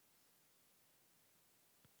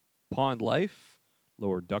Pond Life,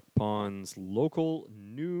 Lower Duck Pond's local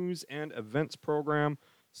news and events program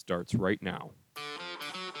starts right now.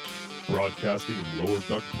 Broadcasting in Lower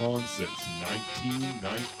Duck Pond since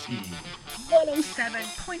 1919.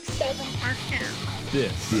 107.7 FM.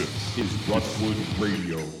 This is Rushwood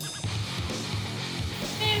Radio.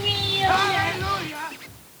 Hallelujah!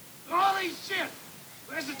 Holy shit!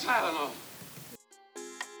 Where's the Tylenol?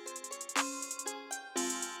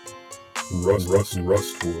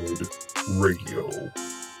 Rustwood Radio.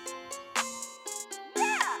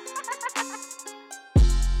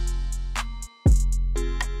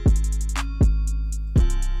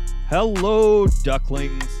 Hello,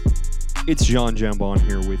 ducklings. It's Jean Jambon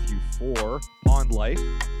here with you for Pond Life.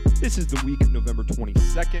 This is the week of November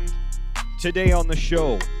 22nd. Today on the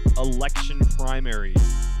show, election primaries.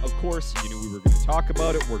 Of course, you knew we were going to talk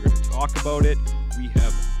about it. We're going to talk about it. We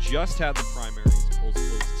have just had the primaries. Polls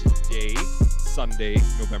closed today, Sunday,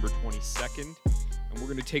 November 22nd. And we're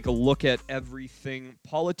going to take a look at everything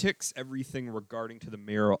politics, everything regarding to the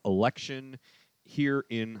mayoral election here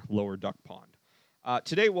in Lower Duck Pond.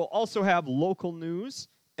 Today we'll also have local news,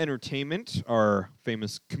 entertainment, our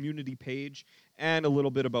famous community page, and a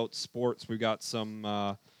little bit about sports. We've got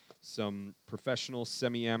some professional,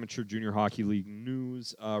 semi-amateur junior hockey league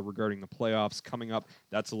news regarding the playoffs coming up.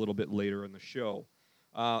 That's a little bit later in the show.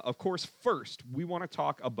 Of course, first, we want to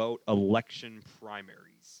talk about election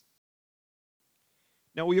primaries.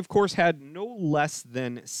 Now, we, of course, had no less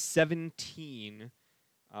than 17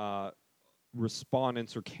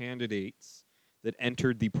 respondents or candidates that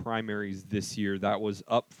entered the primaries this year. That was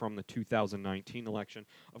up from the 2019 election.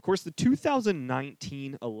 Of course, the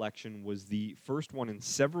 2019 election was the first one in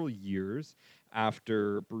several years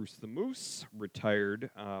after Bruce the Moose retired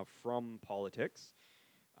from politics.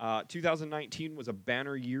 2019 was a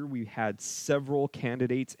banner year. We had several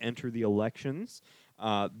candidates enter the elections.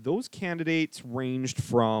 Those candidates ranged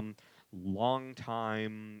from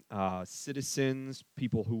longtime citizens,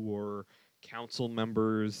 people who were council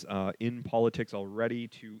members in politics already,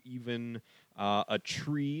 to even a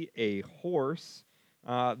tree, a horse.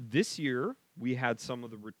 This year, we had some of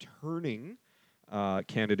the returning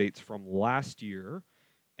candidates from last year,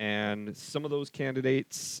 and some of those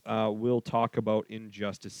candidates we'll talk about in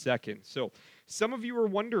just a second. So some of you are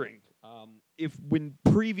wondering if when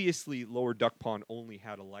previously Lower Duck Pond only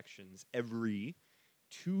had elections every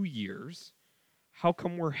 2 years, how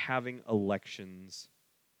come we're having elections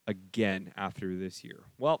again after this year?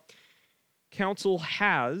 Well, council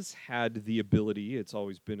has had the ability, it's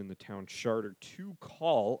always been in the town charter, to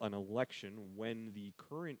call an election when the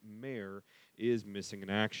current mayor is missing in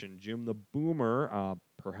action. Jim the Boomer,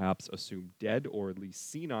 perhaps assumed dead or at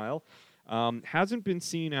least senile, hasn't been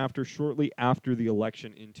seen shortly after the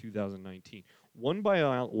election in 2019. Won by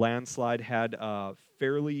a landslide, had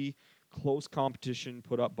fairly close competition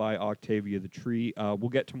put up by Octavia the Tree. We'll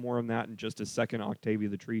get to more on that in just a second. Octavia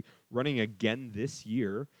the Tree running again this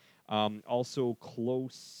year. Also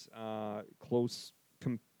close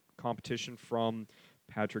competition from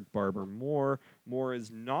Patrick Barber Moore. Moore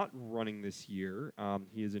is not running this year.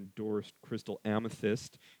 He has endorsed Crystal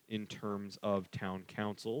Amethyst in terms of town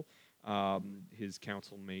council. His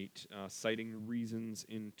council mate citing reasons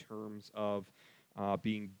in terms of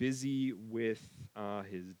being busy with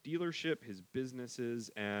his dealership, his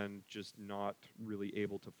businesses, and just not really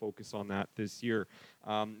able to focus on that this year.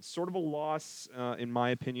 Sort of a loss, in my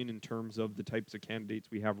opinion, in terms of the types of candidates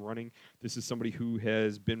we have running. This is somebody who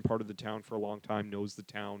has been part of the town for a long time, knows the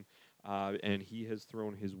town, and he has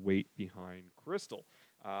thrown his weight behind Crystal,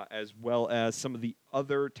 as well as some of the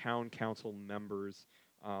other town council members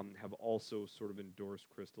have also sort of endorsed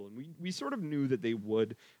Crystal. And we sort of knew that they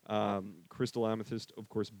would. Crystal Amethyst, of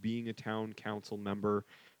course, being a town council member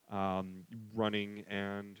running,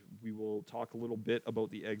 and we will talk a little bit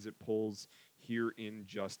about the exit polls here in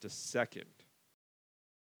just a second.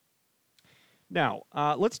 Now,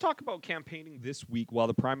 let's talk about campaigning this week while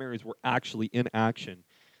the primaries were actually in action.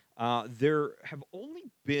 There have only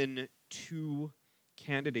been 2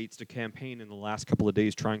 candidates to campaign in the last couple of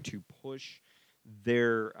days trying to push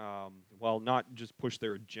their, not just push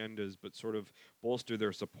their agendas, but sort of bolster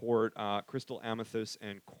their support. Crystal Amethyst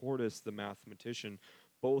and Cordis, the mathematician,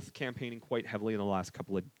 both campaigning quite heavily in the last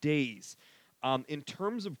couple of days. In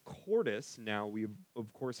terms of Cordis, now we,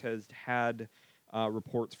 of course, has had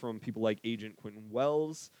reports from people like Agent Quentin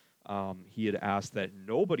Wells. He had asked that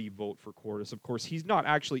nobody vote for Cordis. Of course, he's not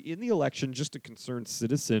actually in the election, just a concerned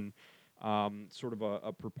citizen, sort of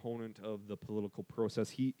a proponent of the political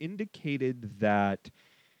process. He indicated that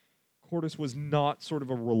Cordis was not sort of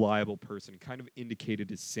a reliable person, kind of indicated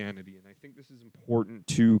his sanity. And I think this is important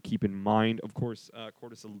to keep in mind. Of course,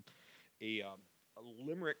 Cordis a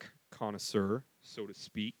limerick connoisseur, so to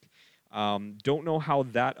speak. Don't know how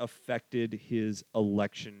that affected his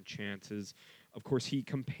election chances. Of course, he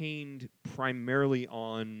campaigned primarily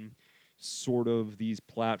on sort of these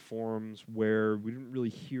platforms where we didn't really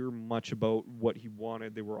hear much about what he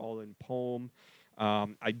wanted. They were all in poem.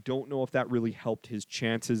 I don't know if that really helped his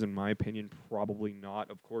chances. In my opinion, probably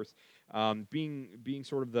not. Of course, being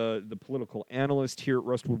sort of the political analyst here at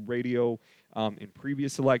Rustwood Radio in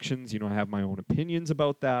previous elections, I have my own opinions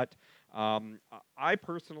about that. I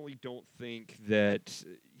personally don't think that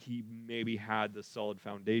he maybe had the solid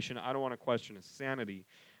foundation. I don't want to question his sanity,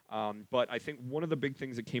 but I think one of the big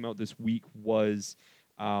things that came out this week was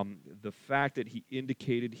the fact that he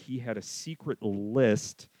indicated he had a secret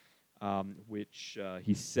list, which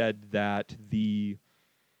he said that the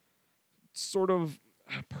sort of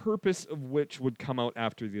purpose of which would come out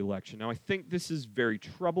after the election. Now, I think this is very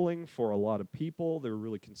troubling for a lot of people. They're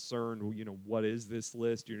really concerned, what is this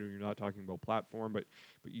list? You're not talking about platform, but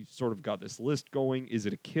you sort of got this list going. Is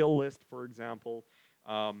it a kill list, for example?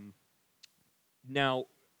 Now,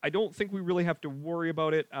 I don't think we really have to worry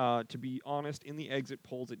about it. To be honest, in the exit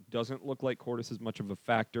polls, it doesn't look like Cordes is much of a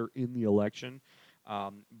factor in the election.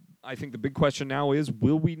 I think the big question now is,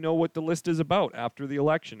 will we know what the list is about after the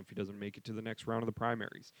election if he doesn't make it to the next round of the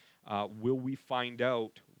primaries? Will we find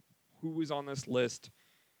out who is on this list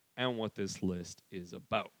and what this list is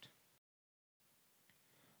about?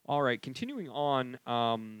 All right, continuing on,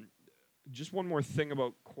 just one more thing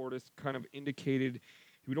about Cordes. Kind of indicated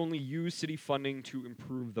he would only use city funding to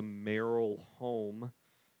improve the mayoral home.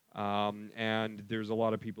 And there's a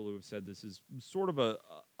lot of people who have said this is sort of a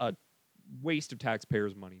waste of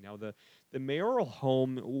taxpayers' money. Now, the mayoral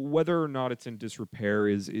home, whether or not it's in disrepair,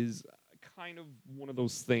 is kind of one of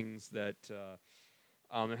those things that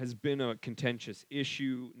has been a contentious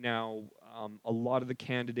issue. Now, a lot of the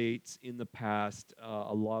candidates in the past,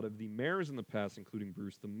 a lot of the mayors in the past, including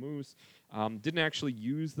Bruce the Moose, didn't actually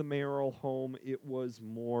use the mayoral home. It was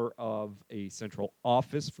more of a central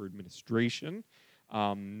office for administration,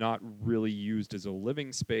 not really used as a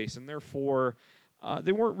living space, and therefore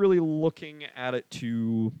they weren't really looking at it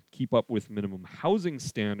to keep up with minimum housing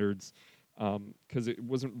standards because it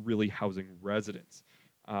wasn't really housing residents.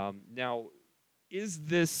 Now, is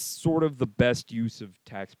this sort of the best use of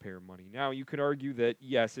taxpayer money? Now, you could argue that,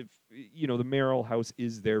 yes, if the mayoral house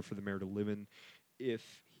is there for the mayor to live in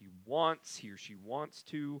if he or she wants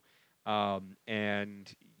to,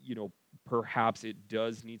 and perhaps it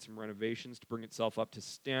does need some renovations to bring itself up to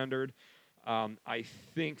standard. I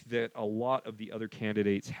think that a lot of the other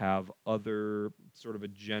candidates have other sort of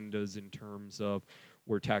agendas in terms of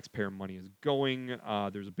where taxpayer money is going.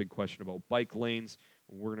 There's a big question about bike lanes.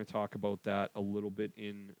 We're going to talk about that a little bit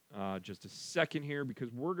in just a second here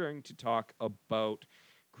because we're going to talk about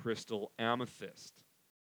Crystal Amethyst.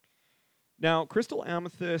 Now, Crystal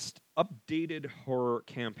Amethyst updated her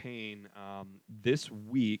campaign this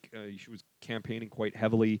week. She was campaigning quite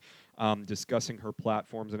heavily, discussing her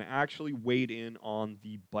platforms, and actually weighed in on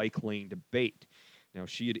the bike lane debate. Now,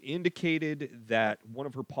 she had indicated that one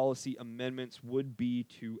of her policy amendments would be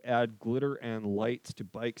to add glitter and lights to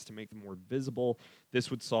bikes to make them more visible. This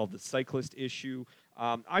would solve the cyclist issue.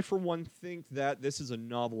 I, for one, think that this is a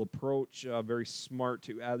novel approach, very smart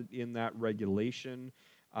to add in that regulation.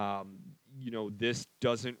 This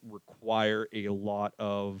doesn't require a lot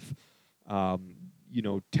of,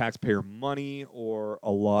 taxpayer money or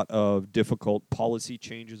a lot of difficult policy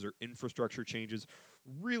changes or infrastructure changes.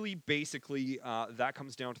 Really, basically, that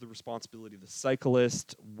comes down to the responsibility of the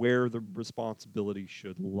cyclist, where the responsibility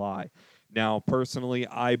should lie. Now, personally,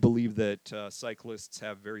 I believe that cyclists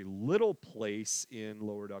have very little place in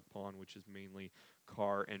Lower Duck Pond, which is mainly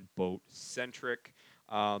car and boat centric.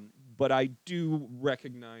 But I do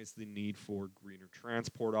recognize the need for greener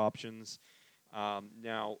transport options.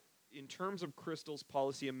 Now, in terms of Crystal's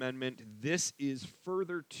policy amendment, this is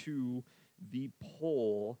further to the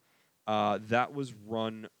poll that was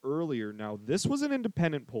run earlier. Now, this was an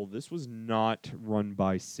independent poll. This was not run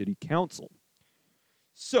by City Council.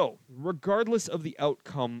 So, regardless of the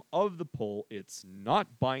outcome of the poll, it's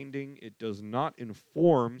not binding. It does not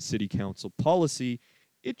inform City Council policy.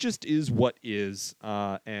 It just is what is,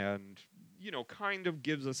 and, kind of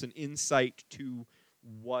gives us an insight to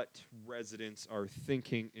what residents are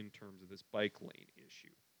thinking in terms of this bike lane issue.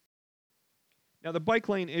 Now, the bike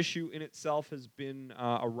lane issue in itself has been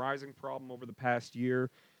a rising problem over the past year.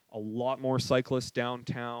 A lot more cyclists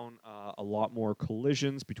downtown, a lot more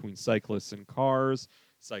collisions between cyclists and cars,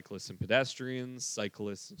 cyclists and pedestrians,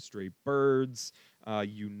 cyclists and stray birds,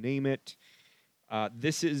 you name it.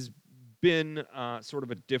 This is been sort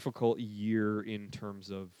of a difficult year in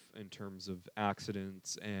terms of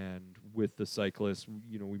accidents, and with the cyclists,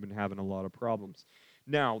 we've been having a lot of problems.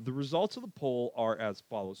 Now, the results of the poll are as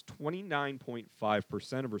follows: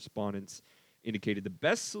 29.5% of respondents indicated the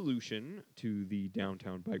best solution to the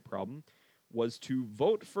downtown bike problem was to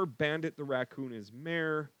vote for Bandit the Raccoon as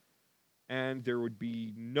mayor, and there would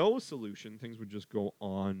be no solution. Things would just go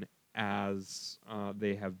on as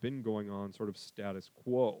they have been going on, sort of status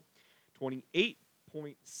quo.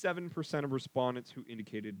 28.7% of respondents who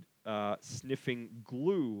indicated sniffing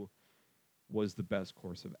glue was the best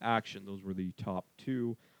course of action. Those were the top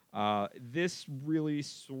two. This really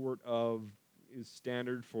sort of is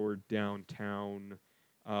standard for downtown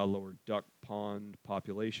Lower Duck Pond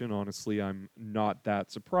population. Honestly, I'm not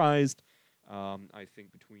that surprised. I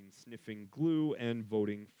think between sniffing glue and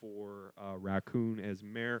voting for Raccoon as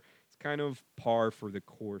mayor, it's kind of par for the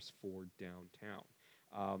course for downtown.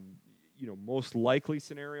 Most likely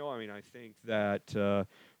scenario, I think that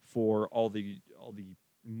for all the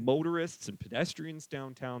motorists and pedestrians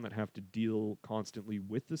downtown that have to deal constantly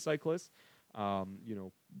with the cyclists,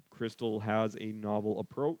 Crystal has a novel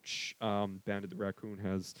approach. Bandit the Raccoon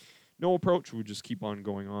has no approach. We'll just keep on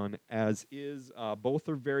going on as is. Both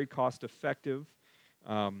are very cost effective.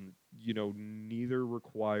 Neither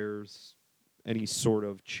requires any sort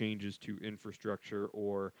of changes to infrastructure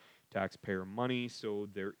or taxpayer money, so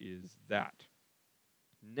there is that.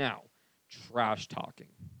 Now, trash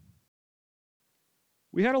talking.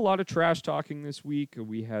 We had a lot of trash talking this week.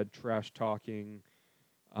 We had trash talking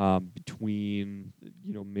between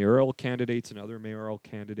mayoral candidates and other mayoral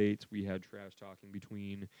candidates. We had trash talking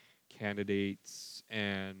between candidates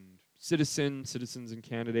and citizens and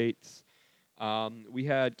candidates. We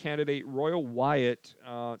had candidate Royal Wyatt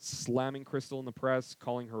slamming Crystal in the press,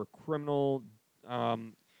 calling her a criminal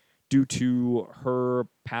due to her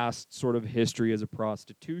past sort of history as a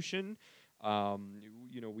prostitution.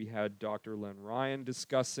 We had Dr. Len Ryan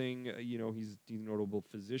discussing, he's a notable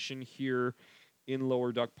physician here in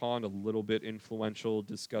Lower Duck Pond, a little bit influential,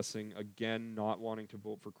 discussing, again, not wanting to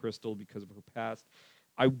vote for Crystal because of her past.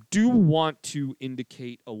 I do want to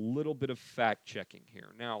indicate a little bit of fact-checking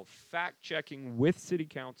here. Now, fact-checking with City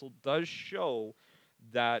Council does show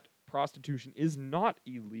that prostitution is not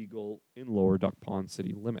illegal in Lower Duck Pond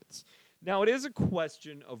city limits. Now, it is a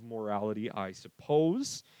question of morality, I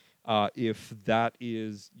suppose. If that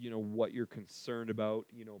is, what you're concerned about,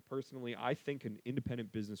 personally, I think an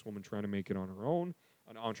independent businesswoman trying to make it on her own,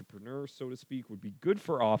 an entrepreneur, so to speak, would be good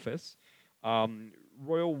for office.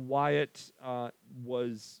 Royal Wyatt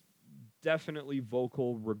was definitely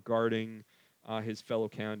vocal regarding his fellow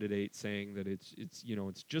candidate, saying that it's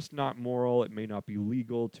just not moral. It may not be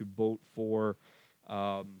legal to vote for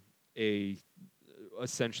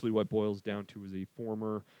essentially what boils down to is a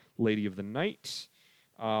former Lady of the Night.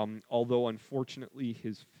 Although, unfortunately,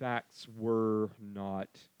 his facts were not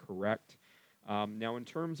correct. Now, in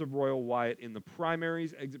terms of Royal Wyatt in the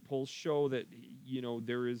primaries, exit polls show that,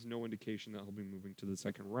 there is no indication that he'll be moving to the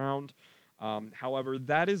second round. However,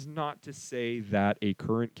 that is not to say that a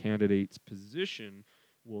current candidate's position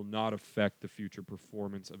will not affect the future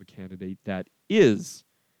performance of a candidate that is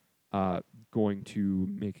going to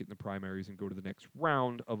make it in the primaries and go to the next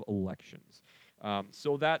round of elections.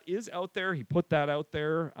 So that is out there. He put that out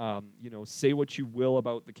there. Say what you will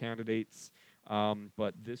about the candidates,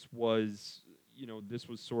 but this was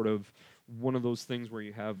sort of one of those things where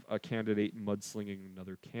you have a candidate mudslinging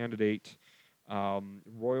another candidate.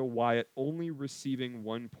 Royal Wyatt only receiving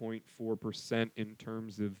 1.4% in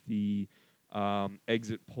terms of the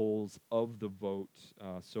exit polls of the vote.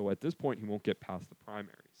 So at this point, he won't get past the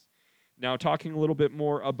primaries. Now, talking a little bit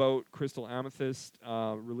more about Crystal Amethyst,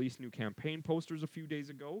 released new campaign posters a few days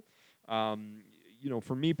ago.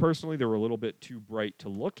 For me personally, they were a little bit too bright to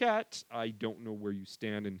look at. I don't know where you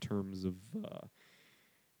stand in terms of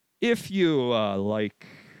if you like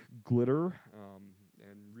glitter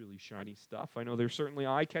and really shiny stuff. I know they're certainly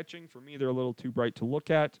eye-catching. For me, they're a little too bright to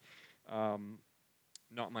look at.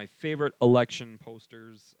 Not my favorite election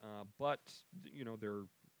posters, but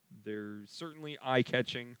they're certainly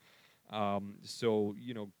eye-catching.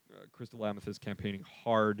 Crystal Amethyst campaigning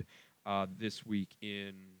hard this week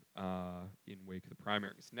in wake of the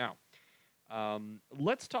primaries. Now,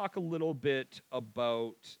 let's talk a little bit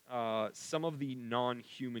about some of the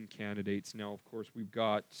non-human candidates. Now, of course, we've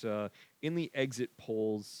got in the exit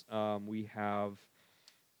polls, we have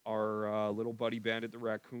our little buddy Bandit the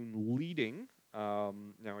Raccoon leading. Now,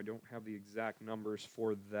 I don't have the exact numbers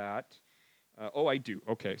for that. I do.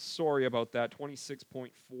 Okay, sorry about that.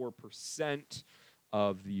 26.4%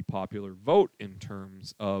 of the popular vote in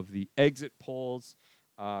terms of the exit polls.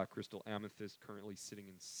 Crystal Amethyst currently sitting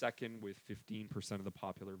in second with 15% of the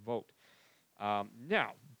popular vote.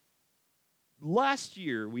 Now, last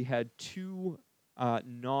year we had two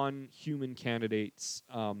non-human candidates,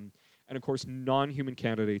 and of course, non-human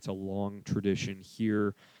candidates, a long tradition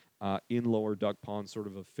here in Lower Duck Pond, sort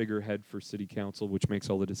of a figurehead for city council, which makes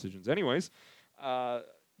all the decisions anyways.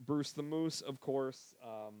 Bruce the Moose, of course,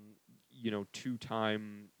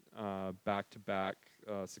 two-time back-to-back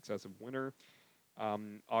successive winner.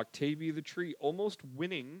 Octavia the Tree almost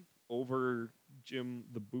winning over Jim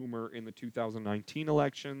the Boomer in the 2019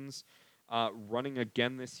 elections, running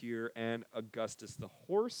again this year, and Augustus the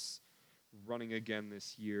Horse running again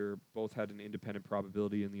this year. Both had an independent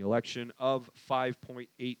probability in the election of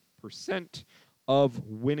 5.8% of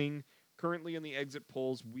winning. Currently in the exit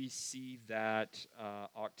polls, we see that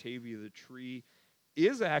Octavia the Tree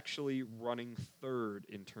is actually running third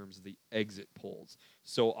in terms of the exit polls.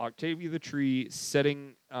 So Octavia the Tree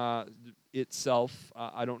setting itself,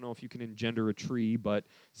 I don't know if you can engender a tree, but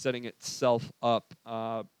setting itself up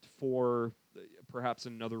for perhaps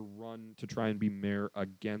another run to try and be mayor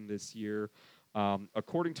again this year.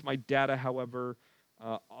 According to my data, however,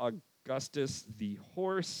 Augustus the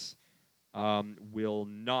Horse will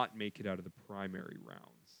not make it out of the primary rounds.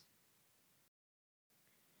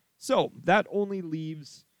 So that only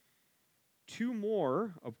leaves two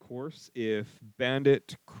more, of course, if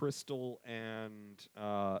Bandit, Crystal, and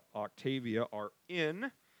Octavia are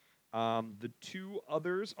in. The two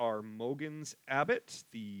others are Mogens Abbott,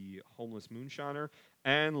 the homeless moonshiner,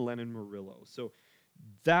 and Lennon Murillo. So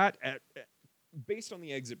that, based on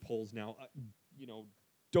the exit polls now,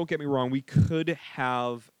 don't get me wrong, we could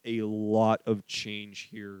have a lot of change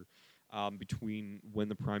here between when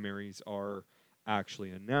the primaries are actually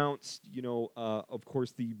announced. Of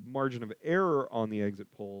course, the margin of error on the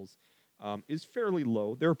exit polls is fairly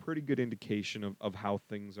low. They're a pretty good indication of how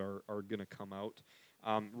things are going to come out.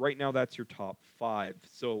 Right now, that's your top five.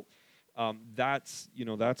 So that's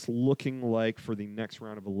looking like for the next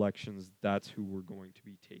round of elections, that's who we're going to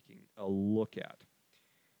be taking a look at.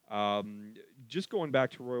 Just going back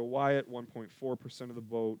to Royal Wyatt, 1.4% of the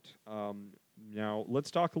vote. Now, let's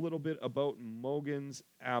talk a little bit about Mogens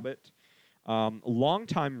Abbott.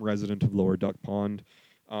 Longtime resident of Lower Duck Pond,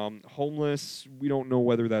 homeless. We don't know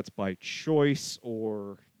whether that's by choice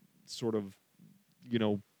or sort of,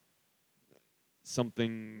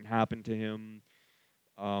 something happened to him,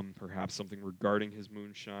 perhaps something regarding his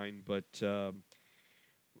moonshine. But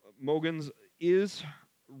Mogens is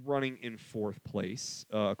running in fourth place,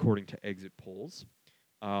 according to exit polls.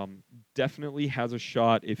 Definitely has a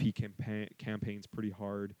shot if he campaigns pretty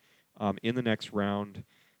hard in the next round.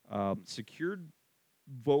 Secured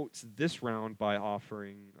votes this round by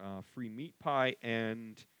offering free meat pie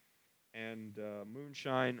and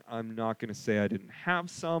moonshine. I'm not going to say I didn't have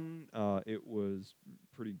some. It was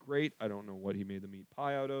pretty great. I don't know what he made the meat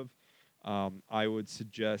pie out of. I would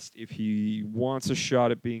suggest if he wants a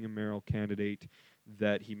shot at being a mayoral candidate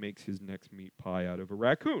that he makes his next meat pie out of a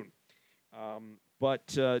raccoon.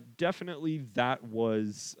 But definitely that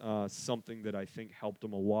was something that I think helped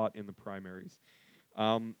him a lot in the primaries.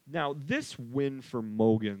 Now, this win for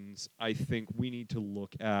Mogens, I think we need to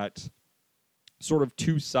look at sort of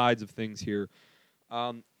two sides of things here.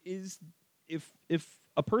 Is if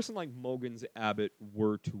a person like Mogens Abbott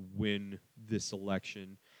were to win this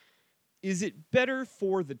election, is it better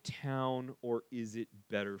for the town or is it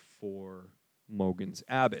better for Mogens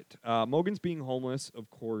Abbott? Mogens being homeless, of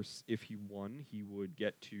course, if he won, he would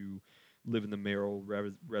get to live in the mayoral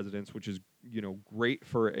residence, which is great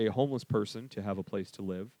for a homeless person to have a place to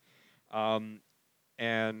live.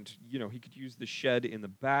 And he could use the shed in the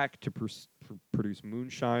back to produce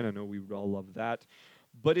moonshine. I know we would all love that.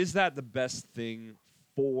 But is that the best thing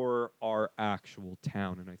for our actual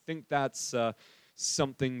town? And I think that's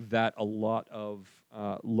something that a lot of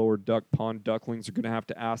Lower Duck Pond ducklings are going to have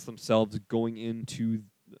to ask themselves going into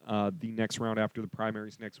the next round after the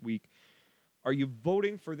primaries next week. Are you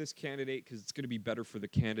voting for this candidate because it's going to be better for the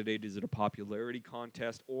candidate? Is it a popularity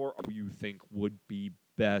contest? Or do you think would be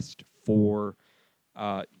best for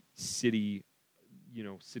city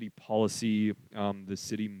policy, the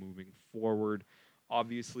city moving forward?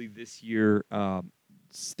 Obviously, this year,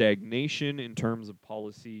 stagnation in terms of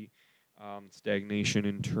policy, stagnation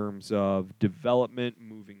in terms of development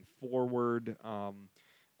moving forward,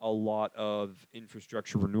 a lot of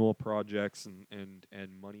infrastructure renewal projects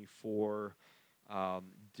and money for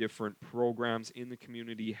different programs in the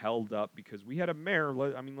community held up because we had a mayor,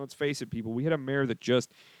 let's face it, people, we had a mayor that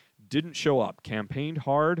just didn't show up, campaigned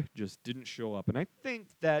hard, just didn't show up. And I think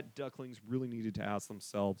that ducklings really needed to ask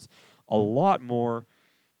themselves a lot more,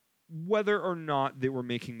 whether or not they were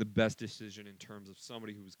making the best decision in terms of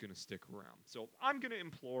somebody who was going to stick around. So I'm going to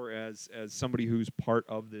implore as somebody who's part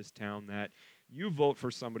of this town that you vote for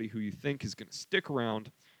somebody who you think is going to stick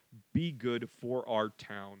around, be good for our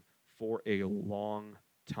town for a long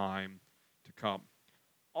time to come.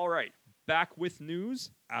 All right, back with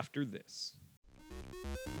news after this.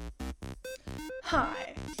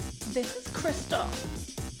 Hi, this is Crystal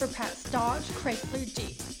for Pat's Dodge Chrysler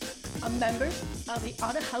Jeep, a member of the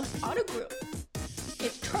Auto House Auto Group.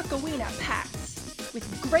 It's Truckaween at Pat's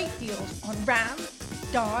with great deals on Ram,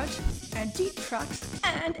 Dodge, and Jeep trucks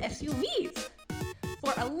and SUVs.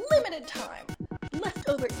 For a limited time,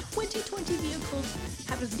 leftover 2020 vehicles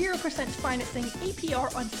have a 0% financing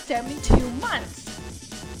APR on 72 months.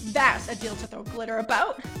 That's a deal to throw glitter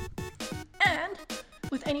about. And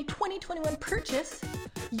with any 2021 purchase,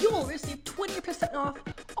 you'll receive 20% off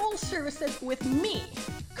all services with me,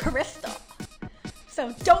 Crystal.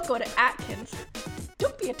 So don't go to Atkins.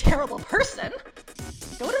 Don't be a terrible person.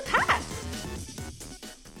 Go to Pat's.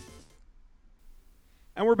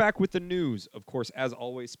 And we're back with the news, of course, as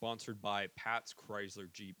always, sponsored by Pat's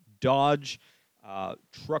Chrysler Jeep Dodge.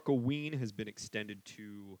 Truckaween has been extended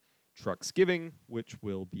to Trucksgiving, which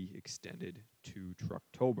will be extended to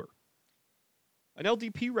Trucktober. An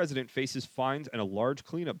LDP resident faces fines and a large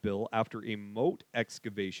cleanup bill after a moat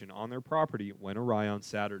excavation on their property went awry on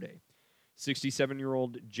Saturday.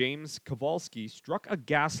 67-year-old James Kowalski struck a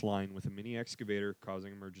gas line with a mini excavator,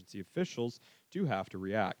 causing emergency officials to have to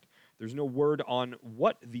react. There's no word on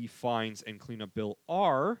what the fines and cleanup bill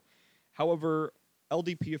are. However,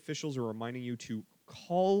 LDP officials are reminding you to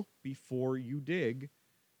call before you dig.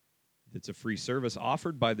 It's a free service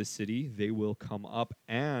offered by the city. They will come up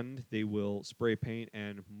and they will spray paint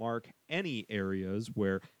and mark any areas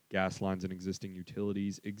where gas lines and existing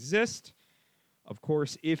utilities exist. Of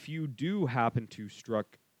course, if you do happen to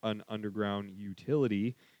struck an underground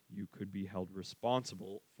utility, you could be held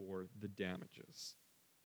responsible for the damages.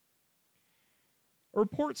 A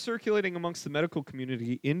report circulating amongst the medical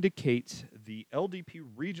community indicates the LDP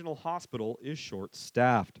Regional Hospital is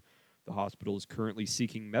short-staffed. The hospital is currently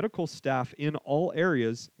seeking medical staff in all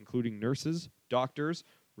areas, including nurses, doctors,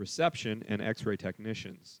 reception, and x-ray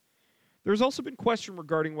technicians. There's also been question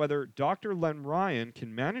regarding whether Dr. Len Ryan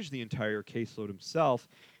can manage the entire caseload himself,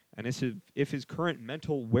 and if his current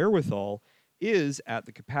mental wherewithal is at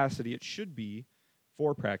the capacity it should be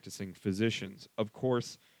for practicing physicians. Of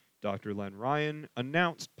course, Dr. Len Ryan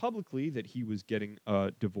announced publicly that he was getting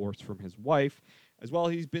a divorce from his wife. As well,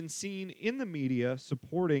 he's been seen in the media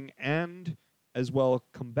supporting and as well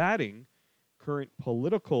combating current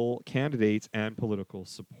political candidates and political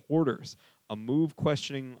supporters, a move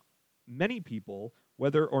questioning many people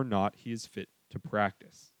whether or not he is fit to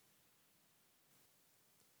practice.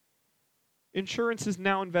 Insurance is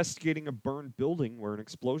now investigating a burned building where an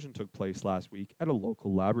explosion took place last week at a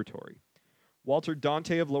local laboratory. Walter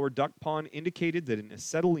Dante of Lower Duck Pond indicated that an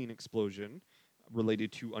acetylene explosion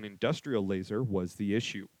related to an industrial laser was the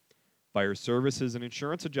issue. Fire services and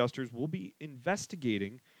insurance adjusters will be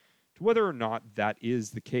investigating to whether or not that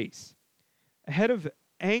is the case. Ahead of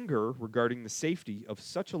anger regarding the safety of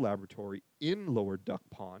such a laboratory in Lower Duck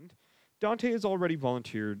Pond, Dante has already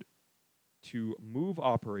volunteered to move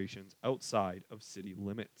operations outside of city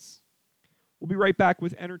limits. We'll be right back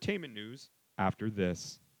with entertainment news after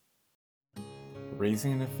this.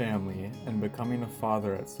 Raising a family and becoming a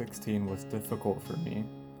father at 16 was difficult for me.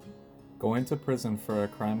 Going to prison for a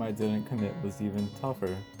crime I didn't commit was even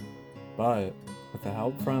tougher. But with the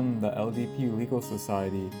help from the LDP Legal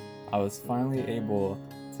Society, I was finally able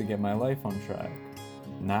to get my life on track.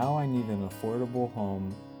 Now I need an affordable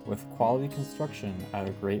home with quality construction at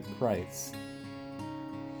a great price.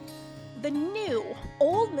 The new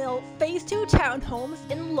Old Mill Phase 2 townhomes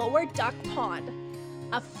in Lower Duck Pond.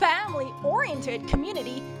 A family-oriented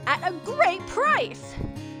community at a great price.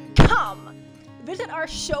 Come, visit our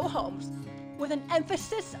show homes with an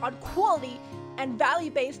emphasis on quality and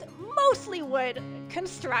value-based, mostly wood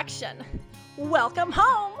construction. Welcome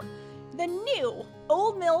home! The new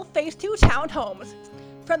Old Mill Phase 2 townhomes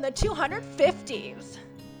from the 250s.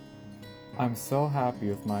 I'm so happy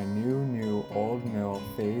with my new Old Mill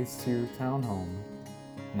Phase 2 townhome.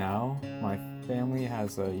 Now, my family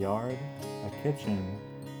has a yard, a kitchen,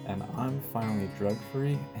 and I'm finally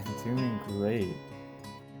drug-free and doing great.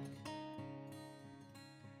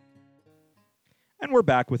 And we're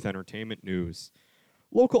back with entertainment news.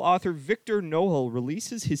 Local author Victor Noel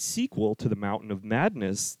releases his sequel to The Mountain of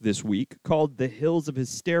Madness this week called The Hills of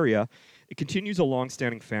Hysteria. It continues a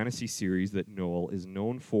long-standing fantasy series that Noel is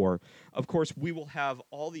known for. Of course, we will have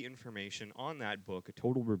all the information on that book, a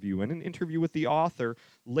total review, and an interview with the author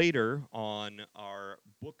later on our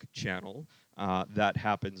book channel. That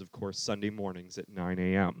happens, of course, Sunday mornings at 9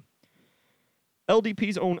 a.m.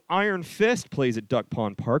 LDP's own Iron Fist plays at Duck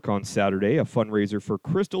Pond Park on Saturday, a fundraiser for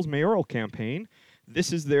Crystal's mayoral campaign.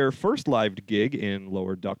 This is their first live gig in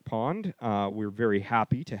Lower Duck Pond. We're very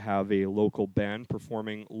happy to have a local band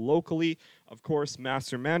performing locally. Of course,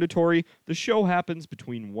 masks are mandatory. The show happens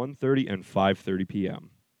between 1:30 and 5:30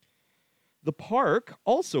 p.m. The park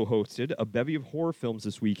also hosted a bevy of horror films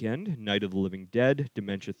this weekend: Night of the Living Dead,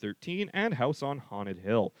 Dementia 13, and House on Haunted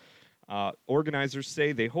Hill. Organizers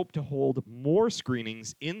say they hope to hold more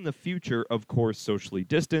screenings in the future, of course, socially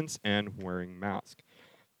distanced and wearing masks.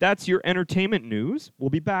 That's your entertainment news. We'll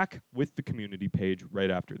be back with the community page right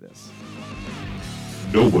after this.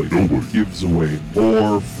 Nobody gives away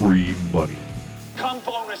more free money. Come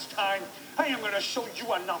bonus time, I am gonna show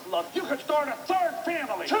you enough love. You could start a third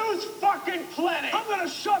family. Two's fucking plenty. I'm gonna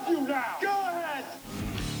shove you now. Go ahead.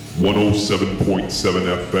 107.7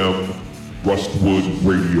 FM, Rustwood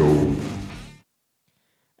Radio.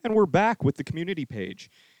 And we're back with the community page.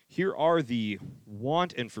 Here are the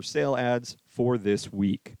want and for sale ads for this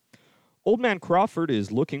week. Old Man Crawford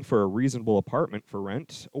is looking for a reasonable apartment for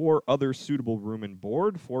rent or other suitable room and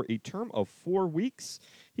board for a term of 4 weeks.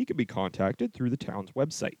 He can be contacted through the town's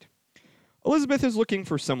website. Elizabeth is looking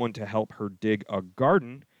for someone to help her dig a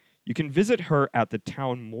garden. You can visit her at the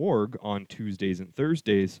town morgue on Tuesdays and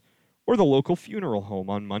Thursdays or the local funeral home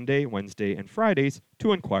on Monday, Wednesday, and Fridays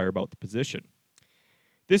to inquire about the position.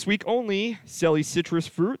 This week only, Selly Citrus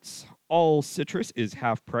Fruits. All citrus is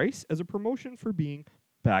half price as a promotion for being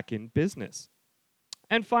back in business.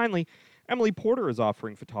 And finally, Emily Porter is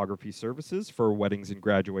offering photography services for weddings and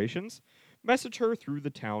graduations. Message her through the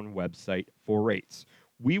town website for rates.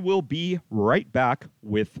 We will be right back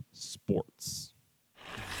with sports.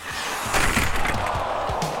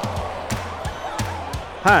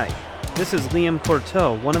 Hi, this is Liam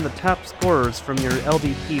Corteau, one of the top scorers from your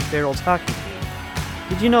LDP Ferals hockey team.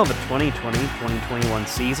 Did you know the 2020-2021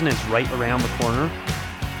 season is right around the corner?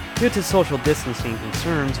 Due to social distancing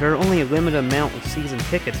concerns, there are only a limited amount of season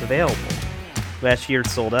tickets available. Last year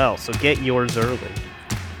sold out, so get yours early.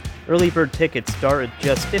 Early bird tickets start at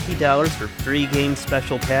just $50 for 3 game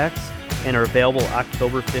special packs and are available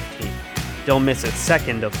October 15th. Don't miss a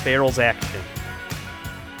second of Ferals action.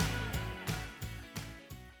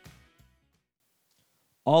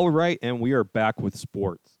 All right, and we are back with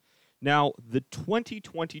sports. Now, the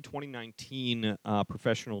 2020-2019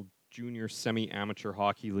 Professional Junior Semi-Amateur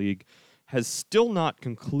Hockey League has still not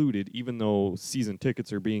concluded, even though season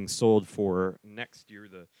tickets are being sold for next year,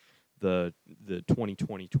 the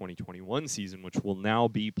 2020-2021 season, which will now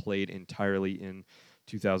be played entirely in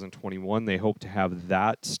 2021. They hope to have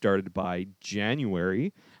that started by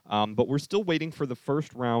January, but we're still waiting for the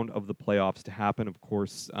first round of the playoffs to happen. Of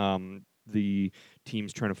course, the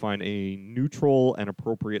team's trying to find a neutral and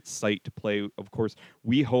appropriate site to play. Of course,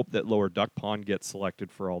 we hope that Lower Duck Pond gets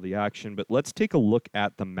selected for all the action, but let's take a look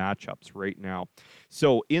at the matchups right now.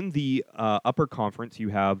 So in the upper conference, you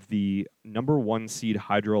have the number 1 seed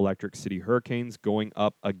Hydroelectric City Hurricanes going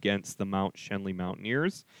up against the Mount Shenley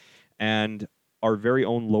Mountaineers, and our very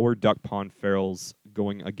own Lower Duck Pond Ferals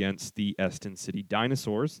going against the Eston City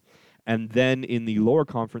Dinosaurs. And then in the lower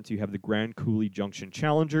conference, you have the Grand Coulee Junction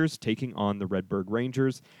Challengers taking on the Redberg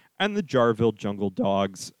Rangers and the Jarville Jungle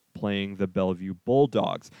Dogs playing the Bellevue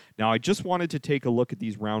Bulldogs. Now, I just wanted to take a look at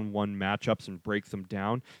these round 1 matchups and break them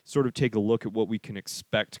down, sort of take a look at what we can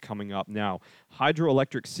expect coming up now.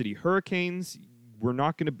 Hydroelectric City Hurricanes, we're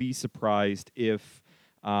not going to be surprised if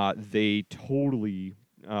they totally,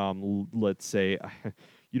 let's say, I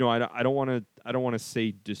don't want to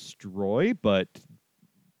say destroy, but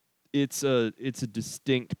it's a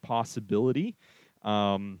distinct possibility.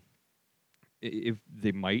 If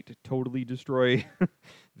they might totally destroy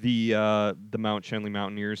the Mount Shenley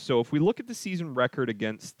Mountaineers. So if we look at the season record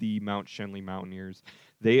against the Mount Shenley Mountaineers,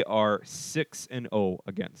 they are 6-0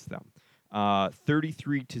 against them.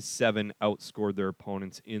 33-7 outscored their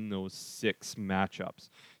opponents in those 6 matchups.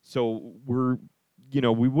 So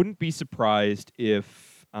we wouldn't be surprised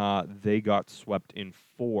if they got swept in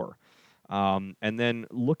 4. And then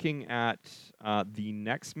looking at the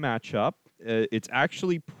next matchup, it's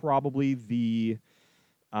actually probably the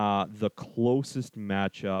closest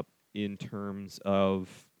matchup in terms of,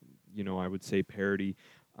 I would say parity.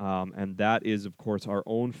 And that is, of course, our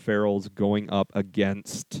own Ferals going up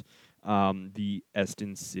against the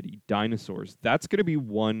Eston City Dinosaurs. That's going to be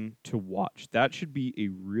one to watch. That should be a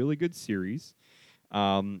really good series.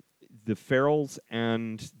 The Ferals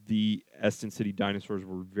and the Eston City Dinosaurs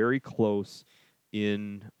were very close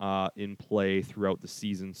in play throughout the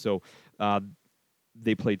season. So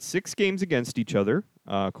they played 6 games against each other.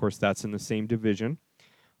 Of course, that's in the same division.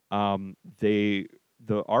 Our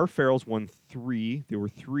Ferals won 3. They were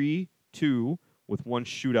 3-2 with 1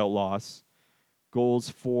 shootout loss. Goals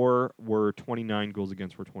for were 29, goals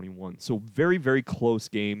against were 21. So very, very close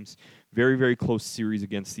games, very, very close series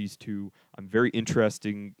against these two. I'm very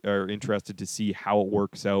interested to see how it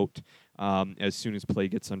works out as soon as play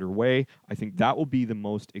gets underway. I think that will be the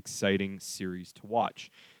most exciting series to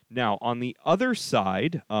watch. Now, on the other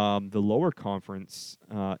side, the lower conference,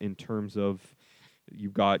 in terms of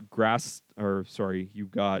you've got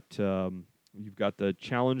you've got the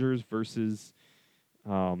Challengers versus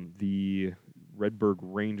the Redberg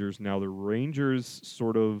Rangers. Now, the Rangers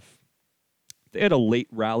they had a late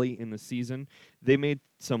rally in the season. They made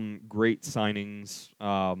some great signings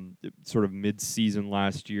sort of mid-season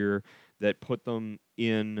last year that put them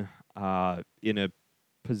in a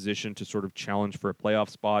position to sort of challenge for a playoff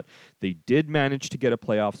spot. They did manage to get a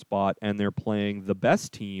playoff spot, and they're playing the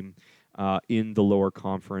best team in the lower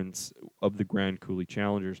conference of the Grand Coulee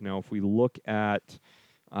Challengers. Now, if we look at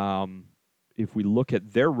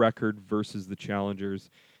their record versus the Challengers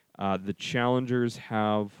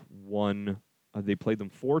have won. They played them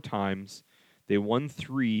 4 times. They won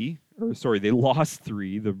 3. They lost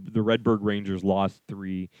 3. The Redberg Rangers lost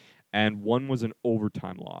 3, and 1 was an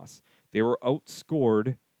overtime loss. They were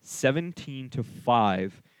outscored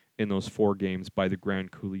 17-5 in those 4 games by the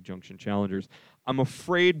Grand Coulee Junction Challengers. I'm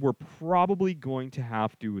afraid we're probably going to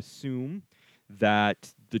have to assume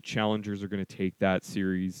that the Challengers are going to take that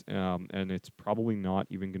series, and it's probably not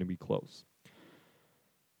even going to be close.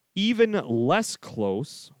 Even less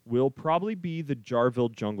close will probably be the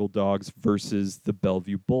Jarville Jungle Dogs versus the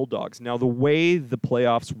Bellevue Bulldogs. Now, the way the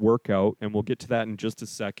playoffs work out, and we'll get to that in just a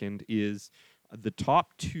second, is the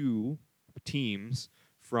top 2 teams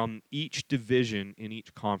from each division in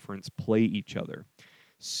each conference play each other.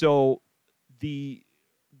 So the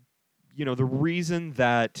reason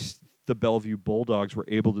that the Bellevue Bulldogs were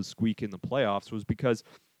able to squeak in the playoffs was because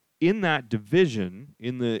in that division,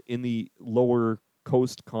 in the lower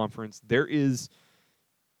Coast Conference, there is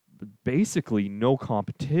basically no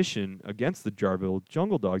competition against the Jarville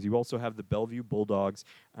Jungle Dogs. You also have the Bellevue Bulldogs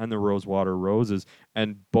and the Rosewater Roses,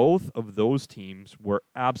 and both of those teams were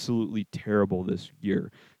absolutely terrible this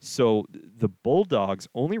year. So the Bulldogs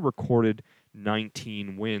only recorded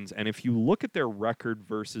 19 wins, and if you look at their record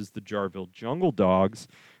versus the Jarville Jungle Dogs,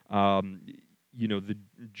 the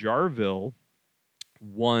Jarville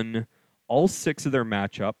won all 6 of their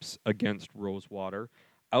matchups against Rosewater,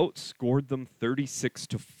 outscored them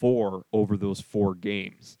 36-4 over those 4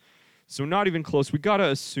 games. So not even close. We got to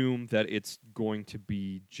assume that it's going to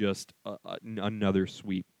be just another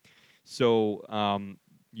sweep. So, I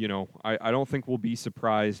don't think we'll be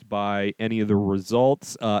surprised by any of the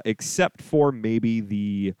results, except for maybe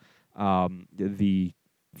the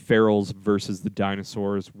Ferals versus the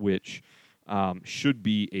Dinosaurs, which should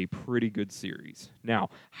be a pretty good series. Now,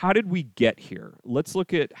 how did we get here? Let's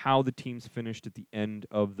look at how the teams finished at the end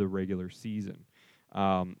of the regular season.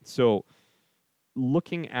 So,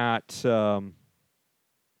 looking at the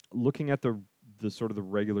sort of the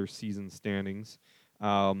regular season standings,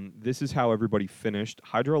 this is how everybody finished.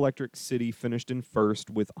 Hydroelectric City finished in first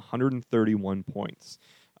with 131 points.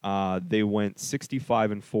 They went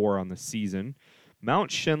 65-4 on the season.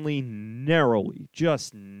 Mount Shenley narrowly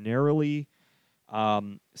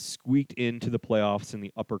squeaked into the playoffs in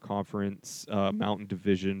the upper conference Mountain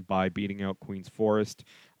Division by beating out Queen's Forest.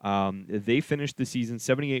 They finished the season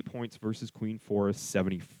 78 points versus Queen Forest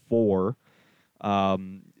 74. That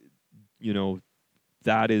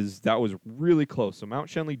was really close. So Mount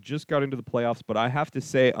Shenley just got into the playoffs, but I have to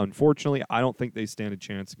say, unfortunately, I don't think they stand a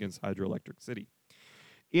chance against Hydroelectric City.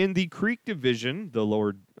 In the Creek Division, the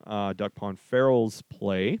lower Duck Pond Ferals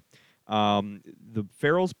play. The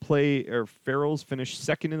Ferals finished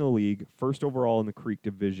second in the league, first overall in the Creek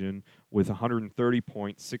Division with 130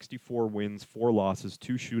 points, 64 wins, 4 losses,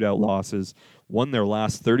 2 shootout losses, won their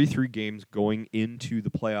last 33 games going into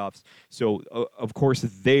the playoffs. So, of course,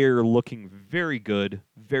 they're looking very good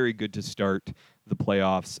to start the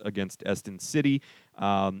playoffs against Eston City.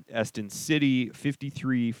 Eston City,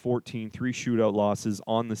 53-14, 3 shootout losses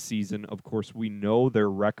on the season. Of course, we know their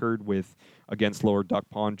record against Lower Duck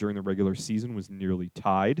Pond during the regular season was nearly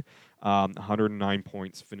tied. 109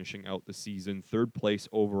 points finishing out the season, 3rd place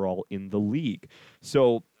overall in the league.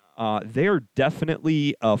 So They are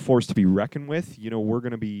definitely a force to be reckoned with. We're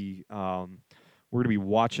going to be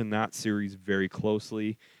watching that series very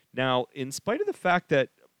closely. Now, in spite of the fact that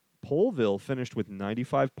Poleville finished with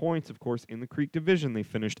 95 points, of course, in the Creek Division, they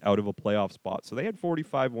finished out of a playoff spot. So they had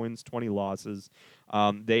 45 wins, 20 losses.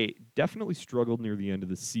 They definitely struggled near the end of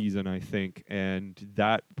the season, I think, and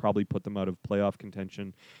that probably put them out of playoff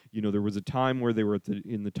contention. There was a time where they were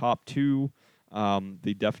in the top two.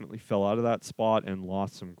 They definitely fell out of that spot and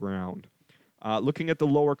lost some ground. Looking at the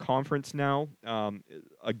lower conference now,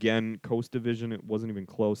 again, Coast Division, it wasn't even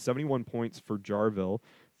close. 71 points for Jarville,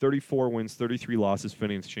 34 wins, 33 losses,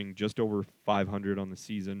 finishing just over 500 on the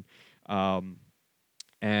season. And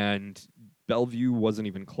Bellevue wasn't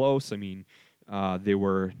even close. I mean, they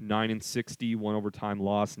were 9-60, one overtime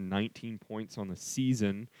loss, 19 points on the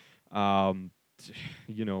season.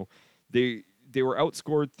 They were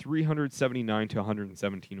outscored 379 to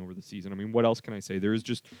 117 over the season. I mean, what else can I say? There is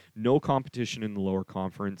just no competition in the lower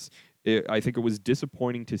conference. I think it was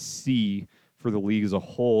disappointing to see for the league as a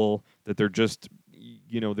whole that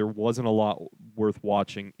there wasn't a lot worth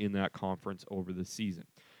watching in that conference over the season.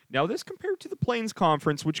 Now, this compared to the Plains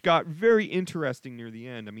Conference, which got very interesting near the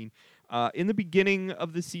end. I mean, in the beginning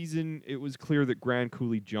of the season, it was clear that Grand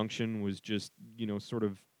Coulee Junction was just, sort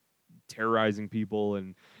of terrorizing people,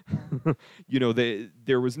 and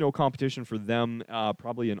there was no competition for them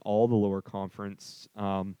probably in all the lower conference,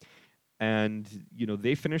 and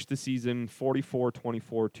they finished the season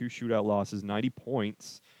 44-24, 2 shootout losses, 90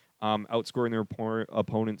 points, outscoring their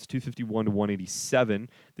opponents 251 to 187.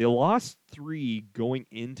 They lost 3 going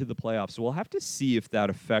into the playoffs, so we'll have to see if that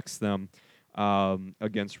affects them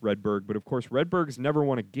against Redberg. But of course, Redberg's never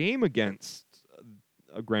won a game against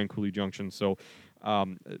a Grand Coulee Junction, so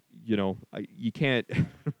you can't.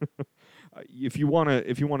 If you want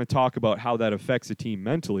to talk about how that affects a team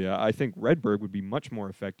mentally, I think Redberg would be much more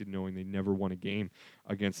affected knowing they never won a game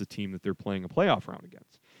against a team that they're playing a playoff round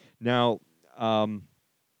against. Now,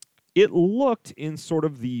 it looked in sort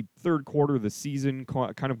of the third quarter of the season,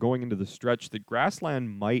 kind of going into the stretch, that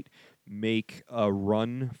Grassland might make a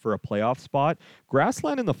run for a playoff spot.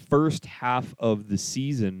 Grassland in the first half of the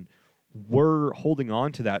season were holding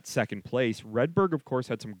on to that second place. Redberg, of course,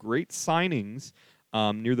 had some great signings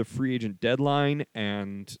near the free agent deadline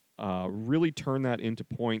and really turned that into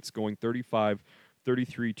points, going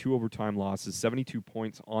 35-33, 2 overtime losses, 72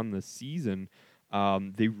 points on the season.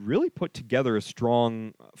 They really put together a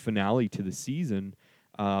strong finale to the season,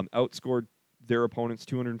 outscored their opponents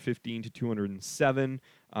 215 to 207.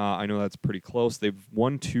 I know that's pretty close. They've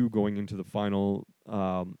won 2 going into the final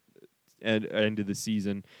end of the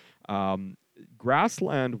season.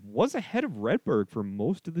 Grassland was ahead of Redberg for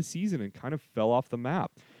most of the season and kind of fell off the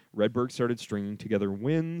map. Redberg started stringing together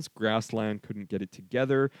wins. Grassland couldn't get it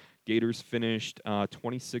together. Gators finished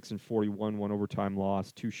 26-41, 1 overtime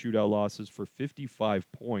loss, 2 shootout losses for 55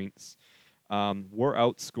 points. Were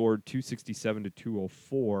outscored 267 to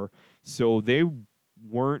 204. So they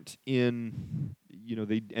weren't in,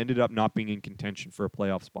 they ended up not being in contention for a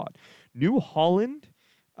playoff spot. New Holland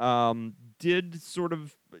did sort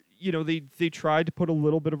of, they tried to put a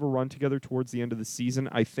little bit of a run together towards the end of the season.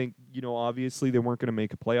 I think, obviously they weren't going to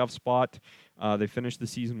make a playoff spot. They finished the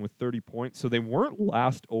season with 30 points, so they weren't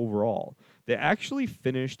last overall. They actually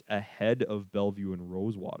finished ahead of Bellevue and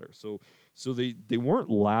Rosewater. So they weren't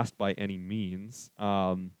last by any means.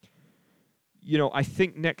 I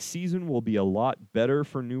think next season will be a lot better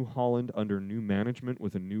for New Holland under new management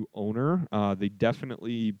with a new owner. They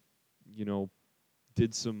definitely,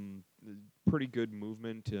 did some pretty good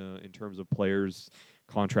movement in terms of players,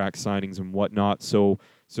 contract signings, and whatnot. So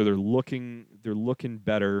they're looking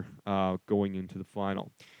better going into the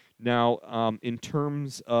final. Now, in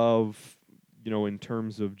terms of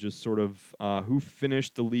just sort of who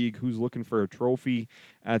finished the league, who's looking for a trophy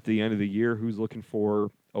at the end of the year, who's looking for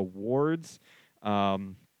awards.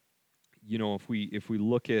 If we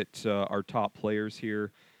look at our top players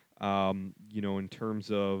here, in terms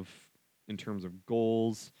of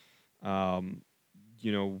goals,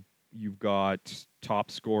 you've got top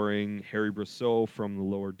scoring Harry Brosseau from the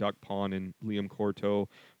Lower Duck Pond and Liam Corto,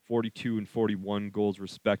 42 and 41 goals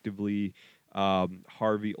respectively.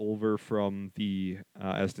 Harvey Olver from the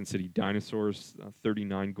Eston City Dinosaurs,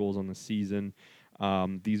 39 goals on the season.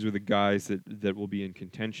 These are the guys that will be in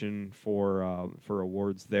contention for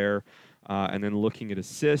awards there. And then looking at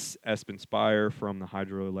assists, Espen Spire from the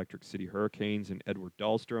Hydroelectric City Hurricanes and Edward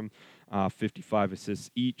Dahlstrom, 55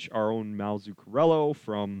 assists each. Our own Mal Zuccarello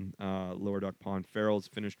from Lower Duck Pond Ferals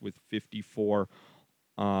finished with 54,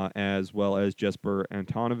 as well as Jesper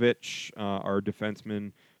Antonovich, our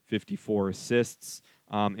defenseman, 54 assists.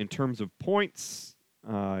 In terms of points,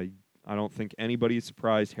 I don't think anybody is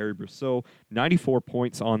surprised. Harry Brousseau, 94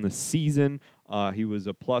 points on the season. He was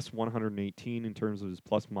a plus 118 in terms of his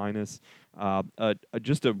plus minus.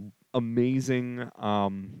 Just an amazing,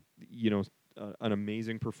 an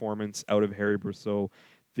amazing performance out of Harry Brousseau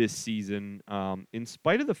this season. In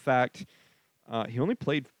spite of the fact he only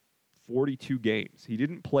played 42 games. He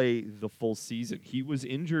didn't play the full season. He was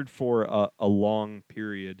injured for a long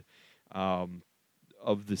period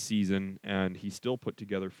of the season, and he still put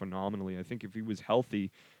together phenomenally. I think if he was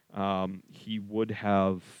healthy, he would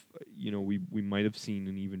have, we might have seen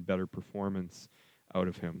an even better performance out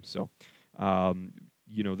of him. So,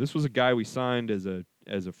 this was a guy we signed as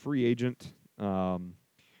a free agent.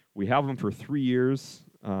 We have him for 3 years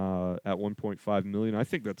at $1.5 million. I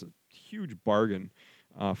think that's a huge bargain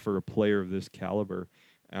for a player of this caliber.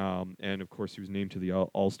 And, of course, he was named to the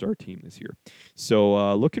All-Star team this year.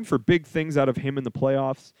 So looking for big things out of him in the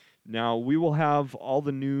playoffs. Now, we will have all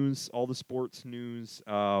the news, all the sports news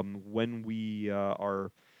when we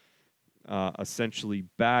are essentially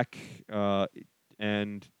back.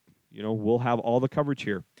 And, we'll have all the coverage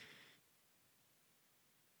here.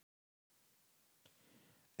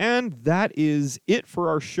 And that is it for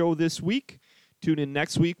our show this week. Tune in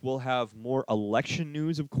next week. We'll have more election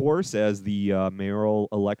news, of course, as the mayoral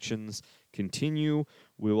elections continue.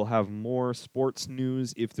 We will have more sports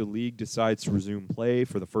news if the league decides to resume play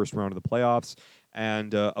for the first round of the playoffs.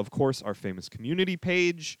 And, of course, our famous community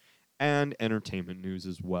page and entertainment news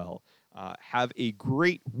as well. Have a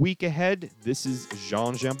great week ahead. This is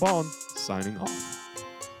Jean Jambon signing off.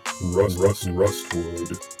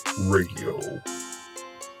 Rustwood Radio.